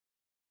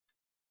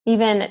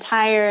 Even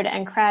tired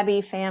and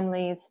crabby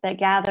families that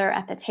gather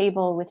at the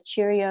table with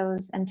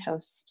Cheerios and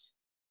toast.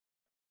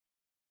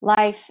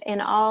 Life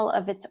in all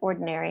of its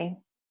ordinary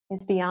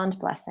is beyond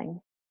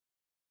blessing.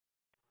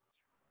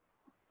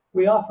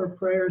 We offer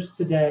prayers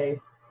today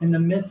in the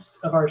midst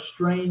of our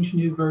strange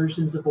new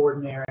versions of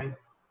ordinary,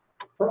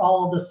 for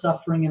all the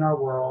suffering in our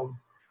world,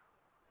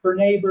 for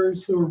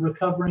neighbors who are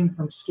recovering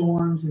from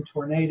storms and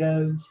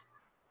tornadoes,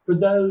 for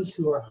those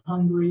who are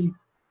hungry,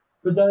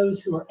 for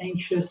those who are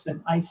anxious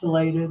and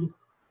isolated,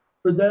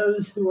 for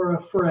those who are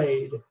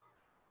afraid,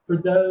 for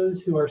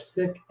those who are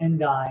sick and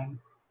dying.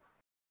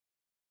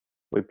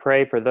 We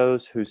pray for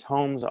those whose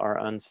homes are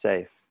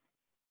unsafe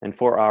and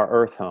for our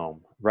earth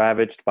home,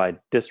 ravaged by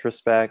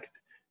disrespect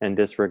and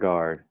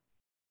disregard.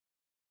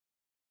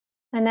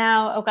 And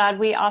now, O God,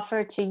 we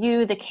offer to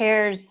you the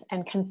cares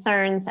and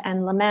concerns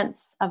and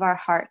laments of our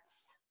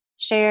hearts,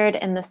 shared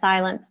in the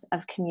silence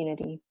of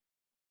community.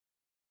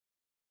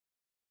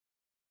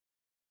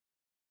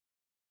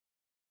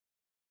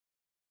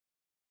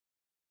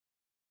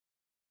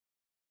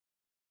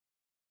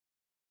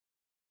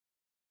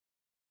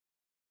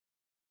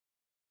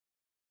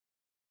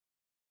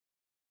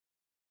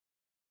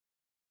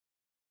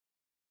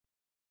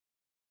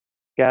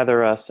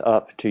 Gather us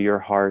up to your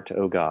heart,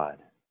 O God.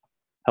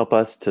 Help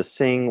us to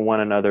sing one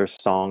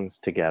another's songs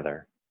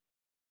together.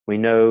 We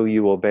know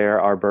you will bear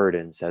our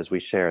burdens as we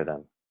share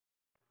them.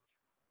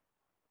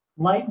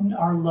 Lighten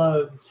our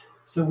loads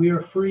so we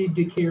are freed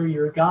to carry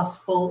your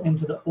gospel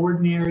into the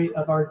ordinary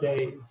of our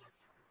days,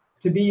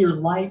 to be your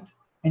light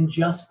and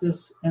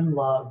justice and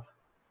love.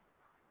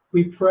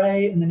 We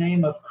pray in the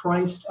name of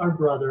Christ our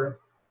brother,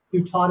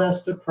 who taught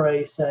us to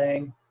pray,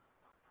 saying,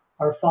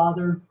 Our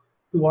Father,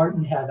 who art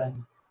in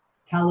heaven,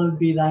 hallowed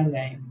be thy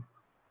name.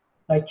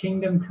 Thy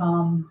kingdom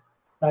come,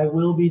 thy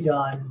will be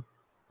done,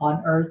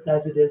 on earth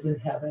as it is in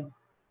heaven.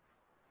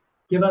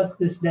 Give us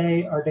this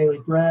day our daily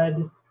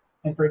bread,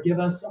 and forgive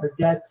us our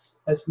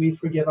debts as we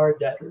forgive our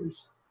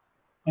debtors.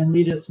 And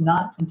lead us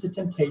not into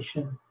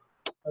temptation,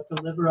 but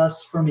deliver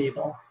us from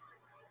evil.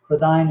 For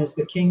thine is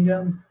the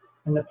kingdom,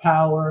 and the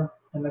power,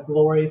 and the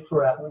glory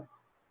forever.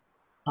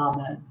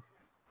 Amen.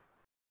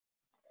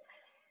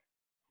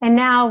 And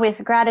now,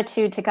 with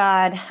gratitude to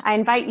God, I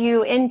invite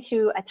you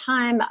into a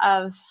time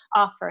of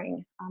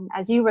offering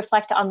as you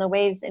reflect on the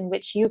ways in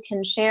which you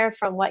can share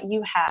from what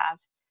you have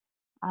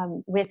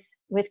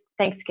with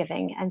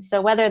Thanksgiving. And so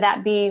whether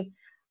that be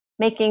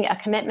making a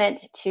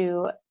commitment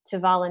to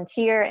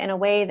volunteer in a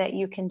way that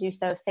you can do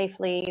so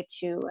safely,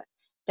 to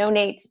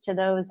donate to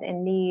those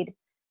in need,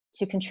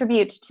 to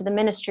contribute to the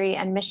ministry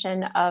and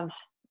mission of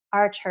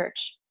our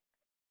church.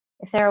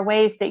 If there are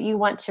ways that you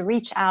want to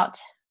reach out,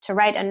 to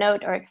write a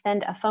note or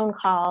extend a phone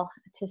call,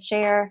 to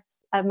share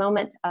a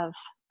moment of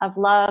of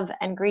love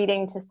and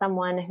greeting to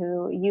someone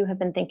who you have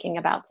been thinking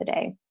about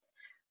today.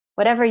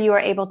 Whatever you are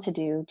able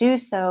to do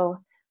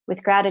so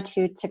with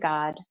gratitude to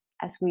God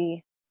as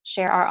we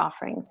share our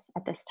offerings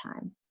at this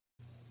time.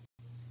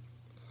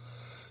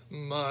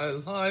 My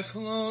life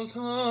flows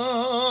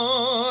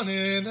on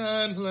in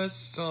endless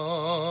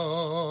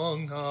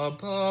song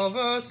above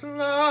earth's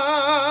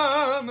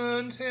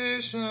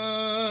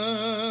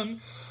lamentation.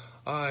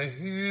 I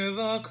hear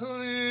the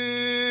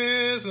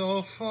clear,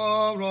 though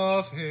far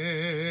off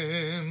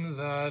hymn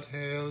that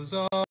hails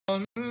a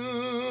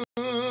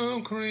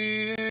new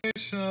creation.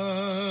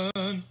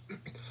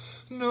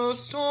 No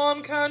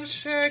storm can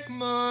shake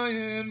my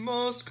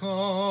inmost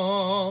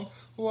calm,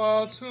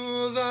 while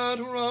to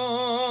that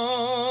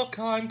rock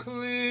I'm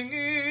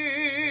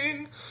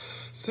clinging.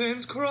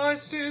 Since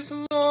Christ is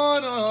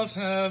Lord of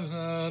heaven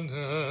and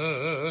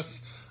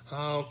earth,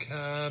 how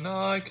can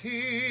I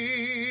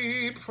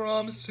keep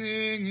from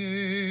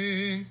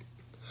singing?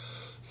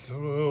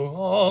 Through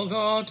all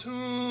the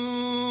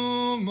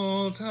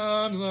tumult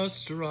and the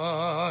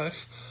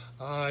strife,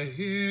 I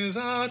hear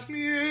that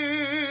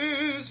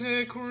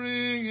music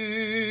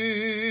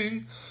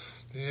ringing.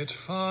 It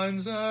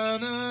finds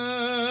an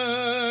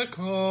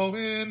echo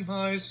in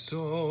my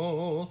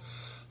soul.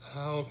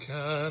 How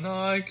can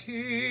I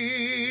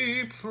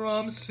keep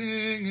from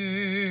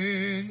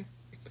singing?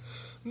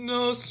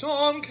 No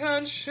storm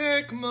can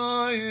shake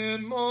my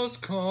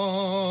inmost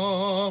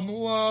calm,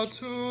 while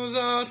to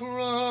that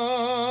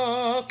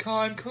rock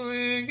I'm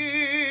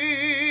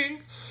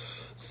clinging.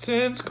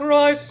 Since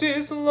Christ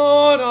is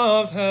Lord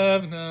of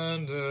heaven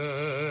and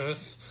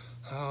earth,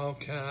 how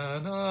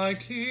can I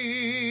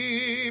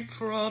keep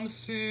from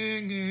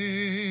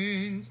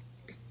singing?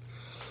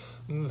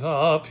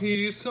 The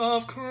peace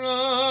of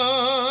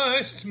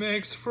Christ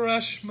makes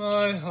fresh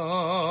my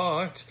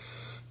heart,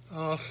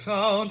 a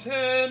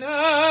fountain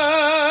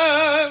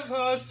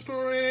ever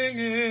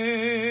springing.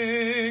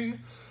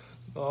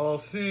 All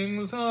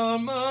things are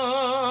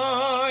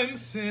mine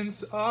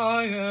since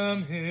I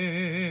am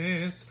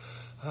his.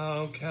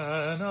 How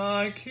can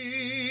I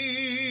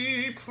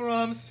keep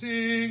from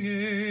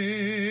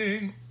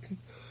singing?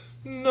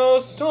 No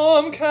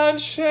storm can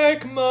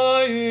shake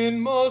my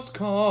inmost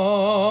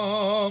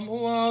calm,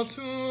 while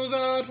to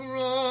that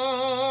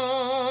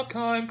rock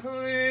I'm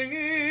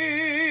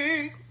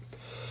clinging.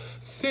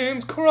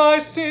 Since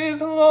Christ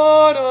is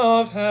Lord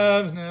of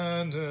heaven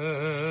and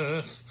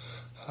earth,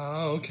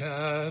 how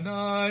can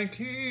I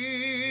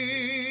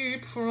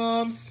keep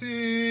from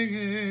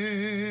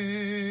singing?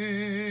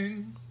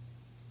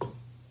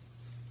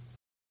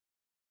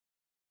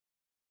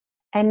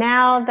 And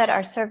now that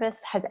our service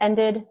has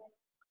ended,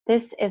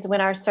 this is when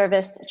our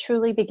service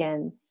truly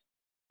begins.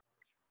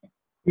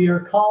 We are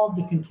called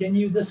to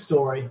continue the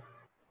story.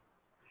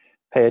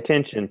 Pay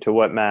attention to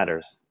what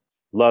matters.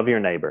 Love your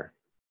neighbor.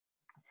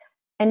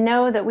 And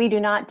know that we do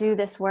not do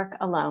this work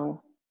alone.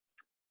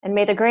 And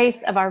may the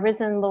grace of our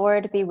risen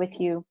Lord be with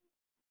you,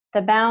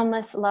 the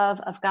boundless love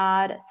of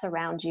God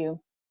surround you,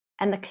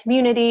 and the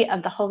community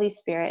of the Holy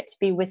Spirit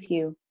be with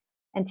you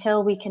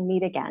until we can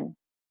meet again.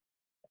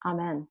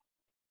 Amen.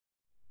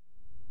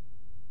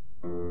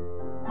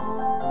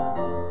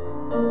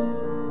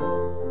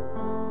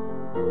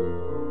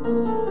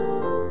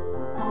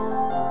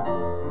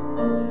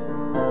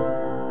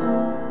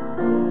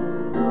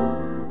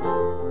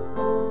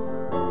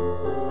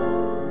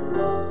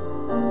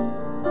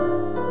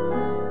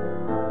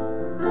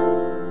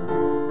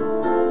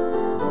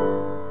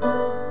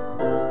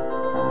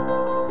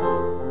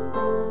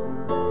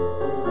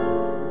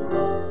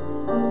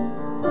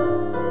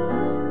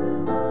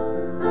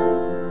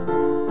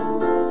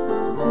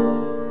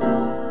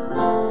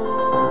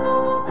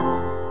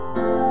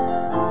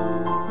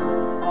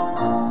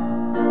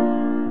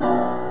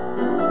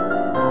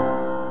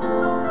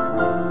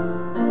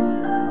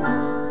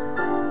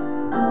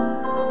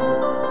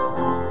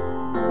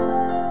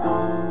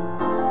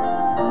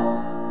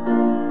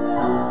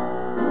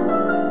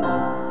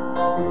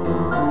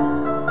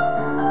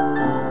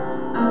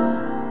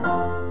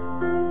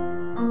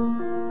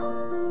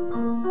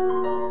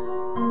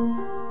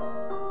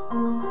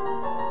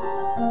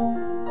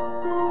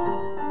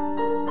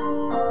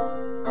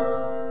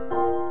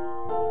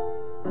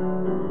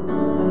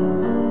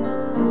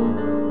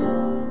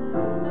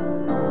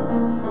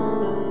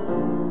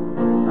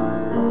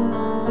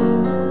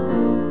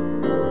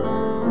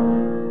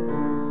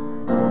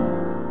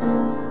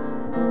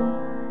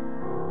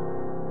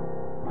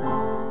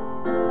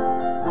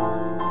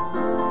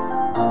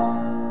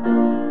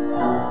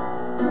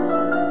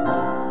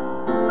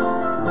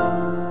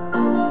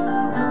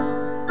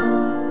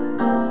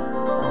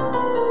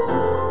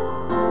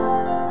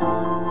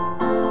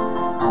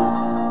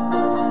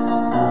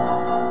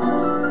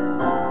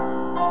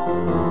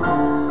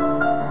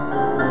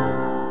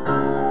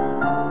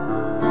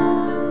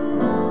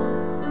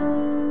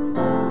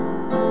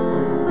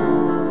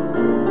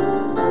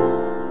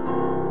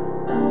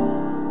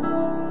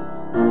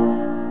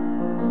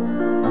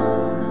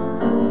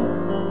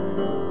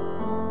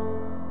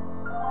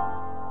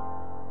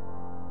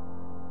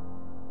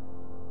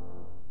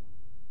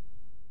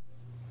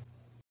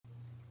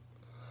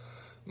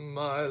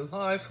 My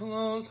life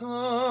flows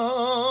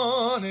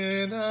on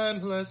in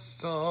endless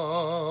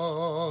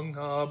song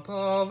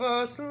above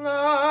earth's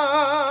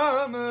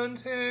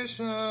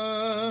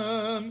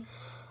lamentation.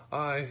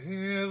 I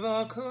hear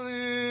the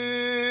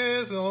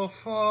clear, though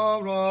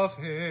far off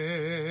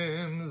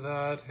hymn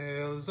that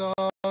hails a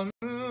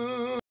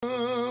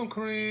new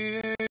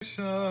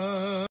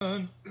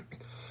creation.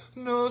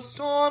 No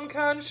storm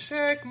can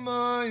shake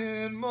my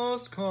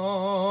inmost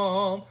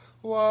calm,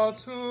 while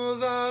to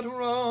that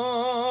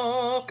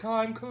rock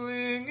I'm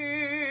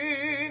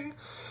clinging.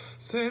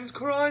 Since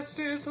Christ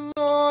is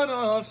Lord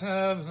of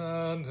heaven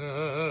and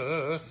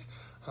earth,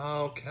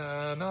 how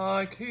can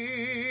I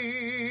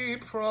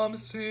keep from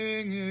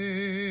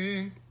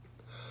singing?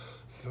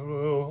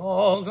 Through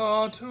all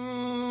the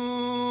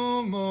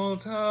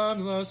tumult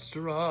and the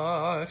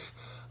strife,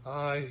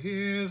 I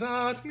hear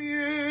that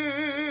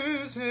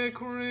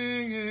music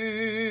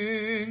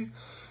ringing.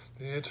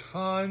 It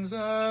finds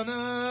an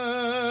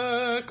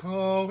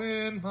echo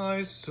in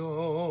my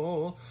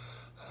soul.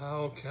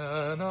 How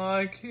can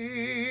I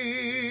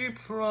keep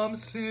from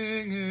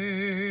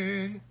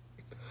singing?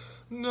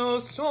 No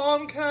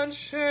storm can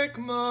shake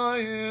my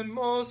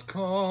inmost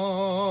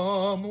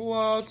calm,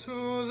 while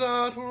to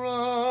that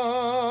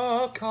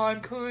rock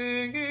I'm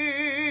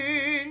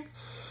clinging.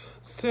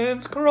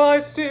 Since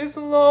Christ is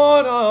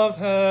Lord of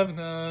heaven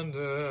and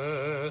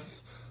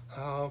earth,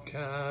 how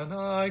can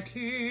I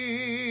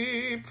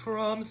keep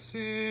from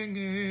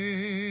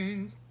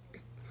singing?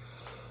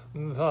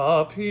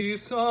 The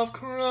peace of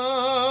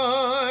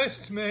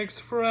Christ makes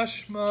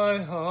fresh my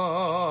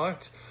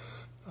heart,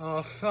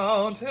 a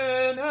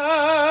fountain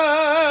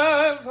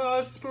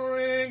ever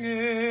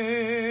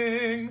springing.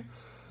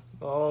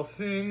 All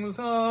things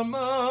are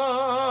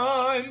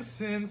mine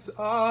since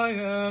I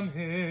am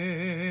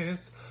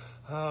his.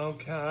 How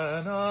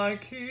can I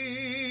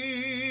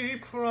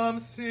keep from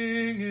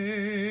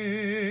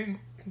singing?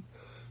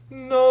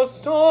 No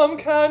storm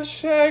can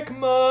shake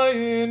my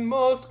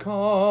inmost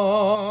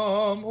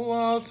calm,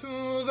 while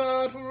to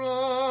that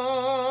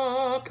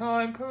rock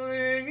I'm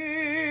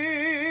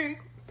clinging.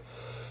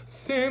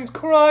 Since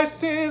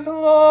Christ is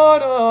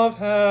Lord of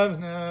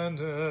heaven and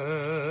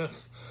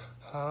earth,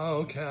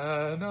 how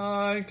can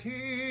I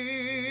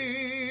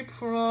keep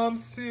from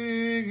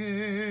singing?